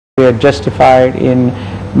we are justified in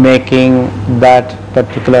making that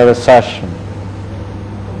particular assertion.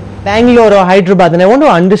 Bangalore or Hyderabad, and I want to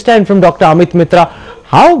understand from Dr. Amit Mitra,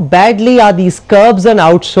 how badly are these curbs on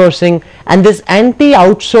outsourcing and this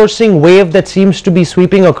anti-outsourcing wave that seems to be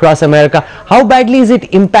sweeping across America, how badly is it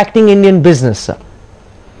impacting Indian business, sir?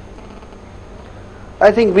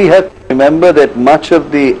 I think we have to remember that much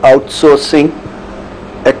of the outsourcing,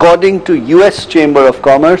 according to US Chamber of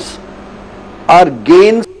Commerce, are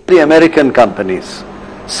gains of the American companies.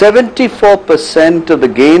 74% of the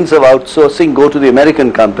gains of outsourcing go to the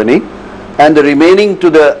American company and the remaining to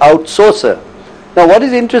the outsourcer. Now what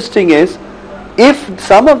is interesting is, if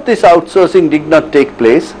some of this outsourcing did not take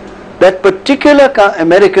place, that particular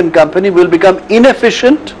American company will become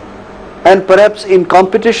inefficient and perhaps in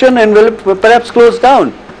competition and will perhaps close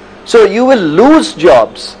down. So you will lose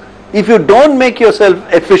jobs if you don't make yourself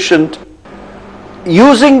efficient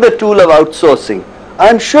using the tool of outsourcing.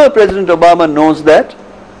 I'm sure President Obama knows that,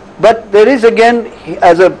 but there is again,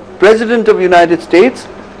 as a President of the United States,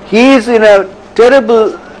 he is in a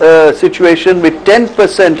terrible situation with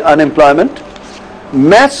 10% unemployment,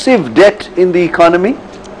 massive debt in the economy,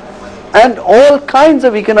 and all kinds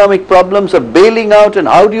of economic problems of bailing out and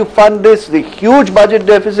how do you fund this, the huge budget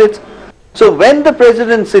deficits. So when the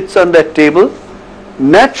President sits on that table,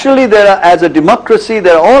 naturally there are, as a democracy,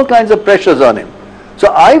 there are all kinds of pressures on him.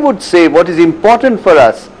 So I would say what is important for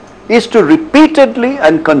us is to repeatedly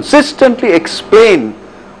and consistently explain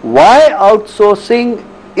why outsourcing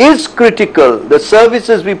is critical. The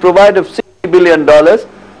services we provide of $60 billion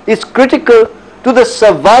is critical to the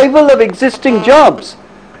survival of existing jobs.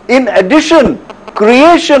 In addition,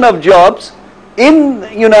 creation of jobs in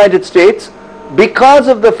the United States because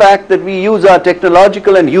of the fact that we use our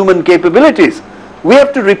technological and human capabilities. We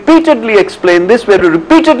have to repeatedly explain this, we have to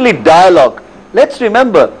repeatedly dialogue. Let's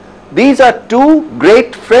remember, these are two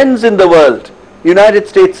great friends in the world, United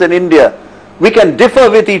States and India. We can differ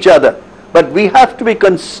with each other, but we have to be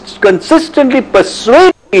consistently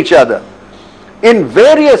persuading each other in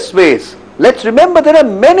various ways. Let's remember there are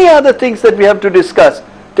many other things that we have to discuss.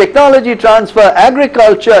 Technology transfer,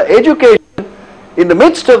 agriculture, education. In the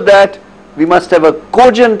midst of that, we must have a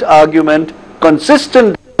cogent argument,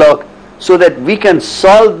 consistent dialogue, so that we can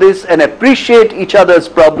solve this and appreciate each other's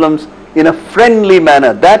problems in a friendly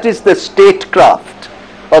manner. That is the statecraft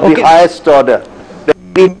of the highest order that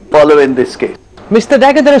we need to follow in this case. Mr.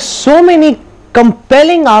 Daggar, there are so many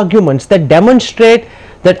compelling arguments that demonstrate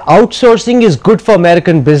that outsourcing is good for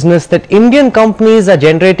American business, that Indian companies are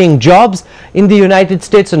generating jobs in the United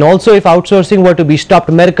States, and also if outsourcing were to be stopped,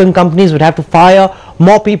 American companies would have to fire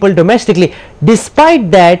more people domestically.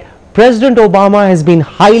 Despite that, President Obama has been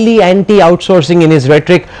highly anti-outsourcing in his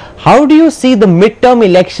rhetoric. How do you see the midterm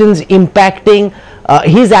elections impacting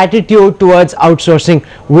his attitude towards outsourcing?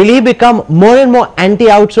 Will he become more and more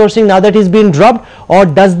anti-outsourcing now that he's been dropped, or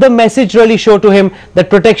does the message really show to him that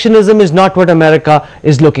protectionism is not what America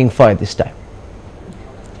is looking for at this time?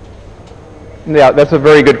 Yeah, that's a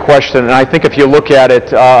very good question, and I think if you look at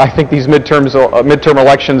it, I think these midterm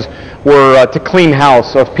elections were to clean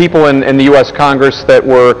house of people in the U.S. Congress that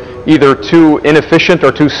were either too inefficient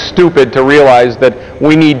or too stupid to realize that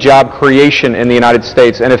we need job creation in the United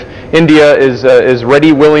States. And if India is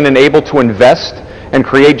ready, willing, and able to invest and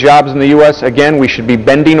create jobs in the U.S., again, we should be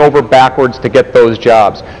bending over backwards to get those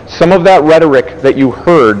jobs. Some of that rhetoric that you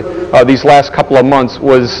heard these last couple of months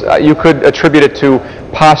was, you could attribute it to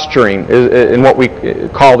posturing, in what we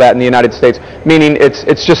call that in the United States, meaning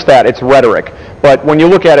it's just that, it's rhetoric. But when you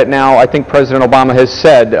look at it now, I think President Obama has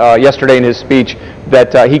said yesterday in his speech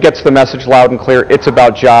that he gets the message loud and clear, it's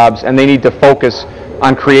about jobs, and they need to focus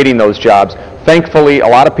on creating those jobs. Thankfully, a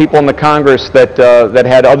lot of people in the Congress that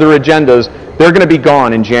had other agendas, they're going to be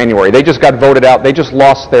gone in January. They just got voted out. They just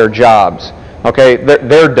lost their jobs. Okay,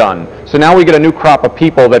 they're done. So now we get a new crop of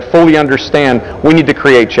people that fully understand we need to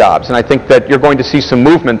create jobs. And I think that you're going to see some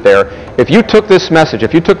movement there. If you took this message,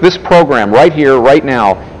 if you took this program right here, right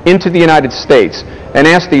now, into the United States and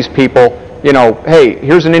asked these people, you know, hey,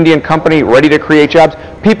 here's an Indian company ready to create jobs,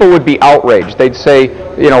 people would be outraged. They'd say,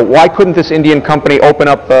 you know, why couldn't this Indian company open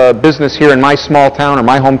up a business here in my small town or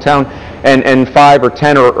my hometown, and 5 or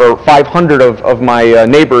 10 or 500 of my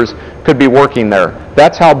neighbors could be working there.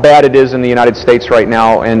 That's how bad it is in the United States right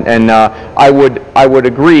now, and I would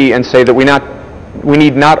agree and say that we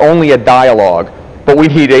need not only a dialogue, but we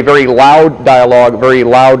need a very loud dialogue, very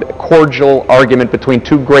loud, cordial argument between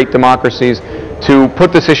two great democracies to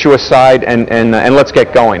put this issue aside and let's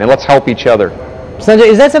get going and let's help each other. Sanjay,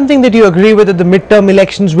 is that something that you agree with, that the midterm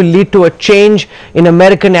elections will lead to a change in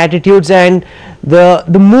American attitudes and the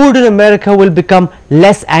mood in America will become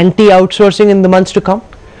less anti-outsourcing in the months to come?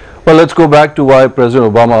 Well, let's go back to why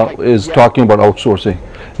President Obama is talking about outsourcing.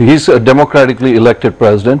 He's a democratically elected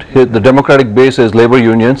president. The Democratic base is labor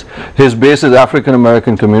unions. His base is African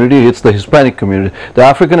American community. It's the Hispanic community. The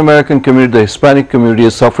African American community, the Hispanic community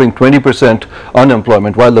is suffering 20%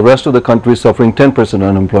 unemployment, while the rest of the country is suffering 10%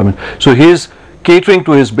 unemployment. So he's catering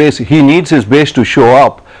to his base. He needs his base to show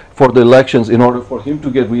up for the elections in order for him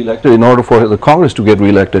to get re-elected, in order for the Congress to get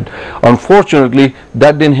re-elected. Unfortunately,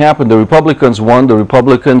 that didn't happen. The Republicans won. The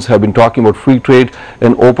Republicans have been talking about free trade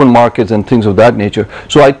and open markets and things of that nature.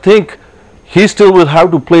 So I think he still will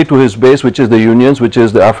have to play to his base, which is the unions, which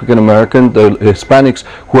is the African American, the Hispanics,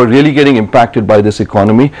 who are really getting impacted by this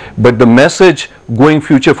economy. But the message going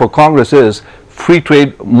future for Congress is free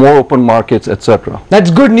trade, more open markets, etc. That's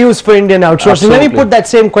good news for Indian outsourcing. Absolutely. Let me put that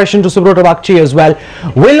same question to Subrata Bakshi as well.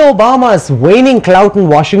 Will Obama's waning clout in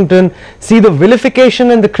Washington see the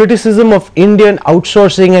vilification and the criticism of Indian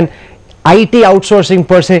outsourcing and IT outsourcing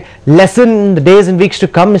per se lessen in the days and weeks to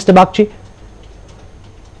come, Mr. Bakshi?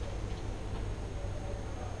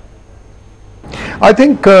 I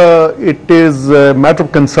think it is a matter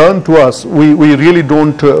of concern to us. We really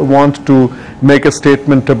don't want to make a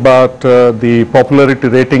statement about the popularity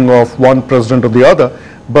rating of one president or the other.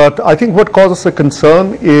 But I think what causes a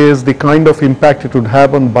concern is the kind of impact it would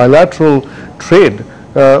have on bilateral trade,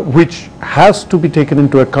 which has to be taken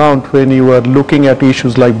into account when you are looking at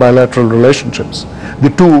issues like bilateral relationships.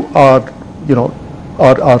 The two are,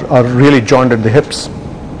 are really joined at the hips.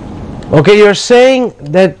 Okay, you're saying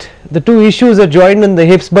that the two issues are joined in the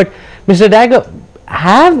hips, but Mr. Dagger,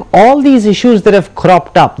 have all these issues that have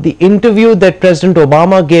cropped up, the interview that President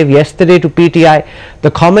Obama gave yesterday to PTI, the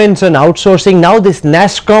comments on outsourcing, now this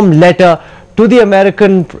NASSCOM letter to the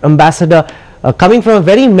American ambassador coming from a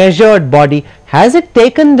very measured body, has it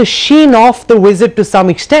taken the sheen off the visit to some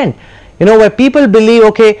extent? You know, where people believe,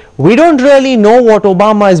 okay, we don't really know what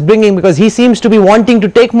Obama is bringing because he seems to be wanting to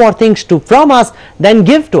take more things from us than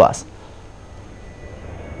give to us.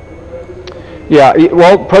 Yeah,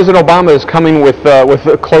 well, President Obama is coming with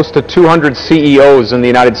close to 200 CEOs in the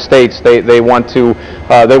United States. They want to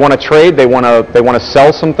trade. They want to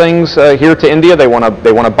sell some things here to India. They want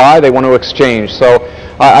to buy. They want to exchange. So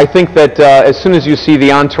I think that as soon as you see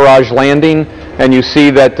the entourage landing and you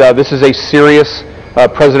see that this is a serious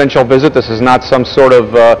presidential visit, this is not some sort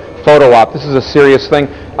of photo op. This is a serious thing.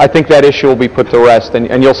 I think that issue will be put to rest,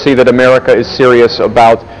 and you'll see that America is serious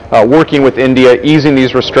about working with India, easing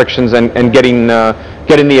these restrictions, and getting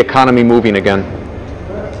the economy moving again.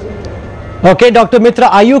 Okay, Dr. Mitra,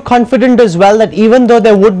 are you confident as well that even though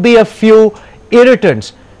there would be a few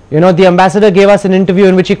irritants, you know, the ambassador gave us an interview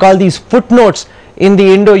in which he called these footnotes in the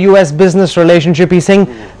Indo-US business relationship. He's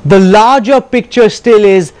saying the larger picture still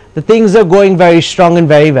is that things are going very strong and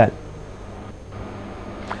very well.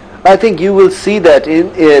 I think you will see that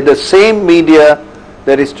in the same media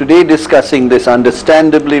that is today discussing this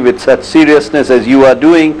understandably with such seriousness as you are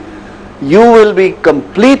doing, you will be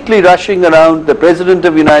completely rushing around the President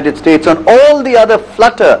of the United States on all the other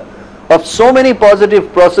flutter of so many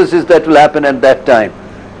positive processes that will happen at that time.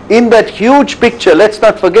 In that huge picture, let's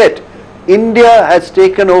not forget, India has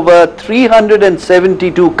taken over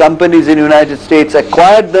 372 companies in the United States,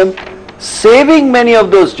 acquired them, saving many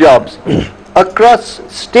of those jobs across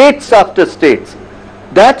states after states.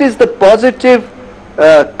 That is the positive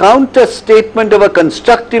counter statement of a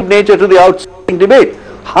constructive nature to the outsourcing debate.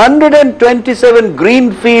 127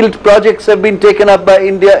 greenfield projects have been taken up by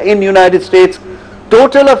India in the United States,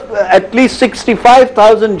 total of at least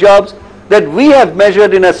 65,000 jobs that we have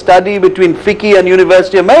measured in a study between FICCI and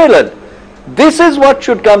University of Maryland. This is what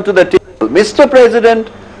should come to the table. Mr. President,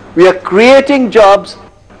 we are creating jobs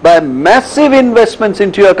by massive investments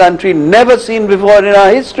into your country never seen before in our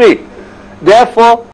history. Therefore,